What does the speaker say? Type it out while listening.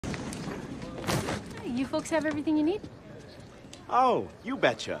you folks have everything you need? Oh, you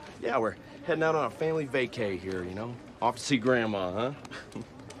betcha. Yeah, we're heading out on a family vacay here, you know? Off to see Grandma, huh?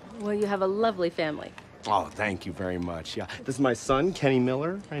 Well, you have a lovely family. Oh, thank you very much. Yeah, this is my son, Kenny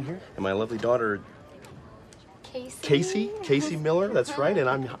Miller, right here, and my lovely daughter, Casey Miller. That's right, and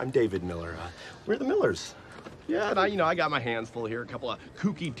I'm David Miller. We're the Millers. Yeah, and I got my hands full here. A couple of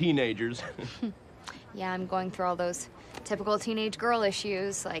kooky teenagers. Yeah, I'm going through all those typical teenage girl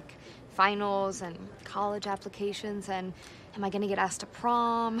issues, like finals and college applications, and am I gonna get asked to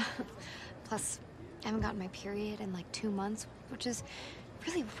prom? Plus, I haven't gotten my period in like 2 months, which is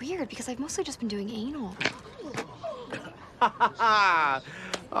really weird because I've mostly just been doing anal.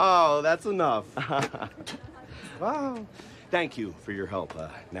 Oh, that's enough. Wow. Thank you for your help,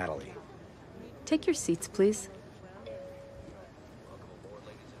 Natalie. Take your seats, please.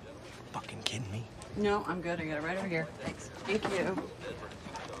 Fucking kidding me? No, I'm good. I got it right over here. Thanks. Thank you.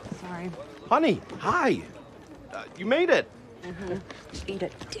 Sorry. Honey, hi. You made it. Eat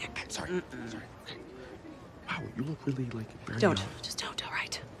it, dick. Sorry. Sorry. Okay. Wow, you look really like very. Don't. Just don't. All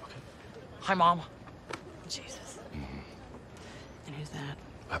right. Okay. Hi, Mom. Jesus. And who's that?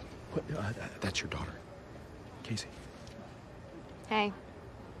 That's your daughter, Casey. Hey.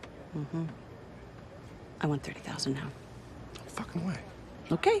 I want 30,000 now. No fucking way.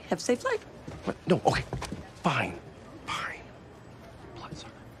 Okay. Have a safe flight. What? No. Okay. Fine. Blood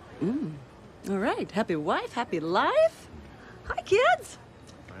sucker. All right. Happy wife, happy life. Hi, kids.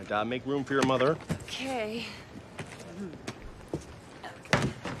 All right. Make room for your mother. Okay.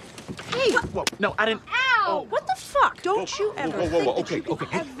 Hey. Whoa. No, I didn't. Ow! What the fuck? Don't you ever Whoa. think Okay. that you Okay.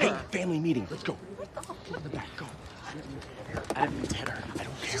 could Hey, ever... family meeting. Let's go. In the back. Go. I didn't mean to hit her. I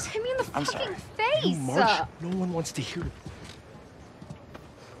don't care. Just hit me in the I'm fucking sorry. face. You Marsh, no one wants to hear it.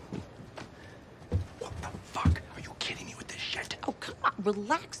 What the fuck? Are you kidding me with this shit? Oh, come on.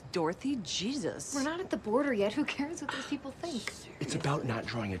 Relax, Dorothy. Jesus. We're not at the border yet. Who cares what these people think? It's about not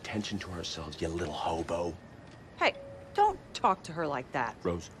drawing attention to ourselves, you little hobo. Hey, don't talk to her like that.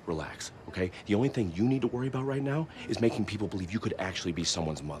 Rose, relax, okay? The only thing you need to worry about right now is making people believe you could actually be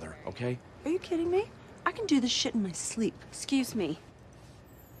someone's mother, okay? Are you kidding me? I can do this shit in my sleep. Excuse me.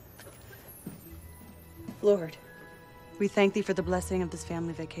 Lord, we thank thee for the blessing of this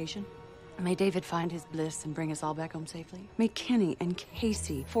family vacation. May David find his bliss and bring us all back home safely. May Kenny and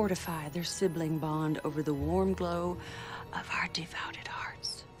Casey fortify their sibling bond over the warm glow of our devoted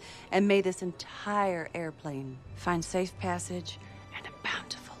hearts. And may this entire airplane find safe passage and a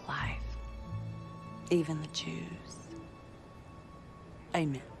bountiful life. Even the Jews.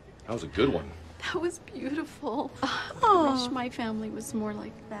 Amen. That was a good one. That was beautiful. I wish my family was more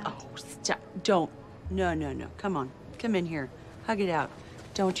like that. Oh, stop. Don't. No. Come on. Come in here. Hug it out.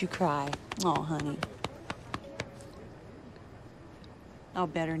 Don't you cry. Oh, honey. Oh,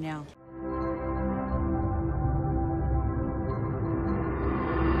 better now.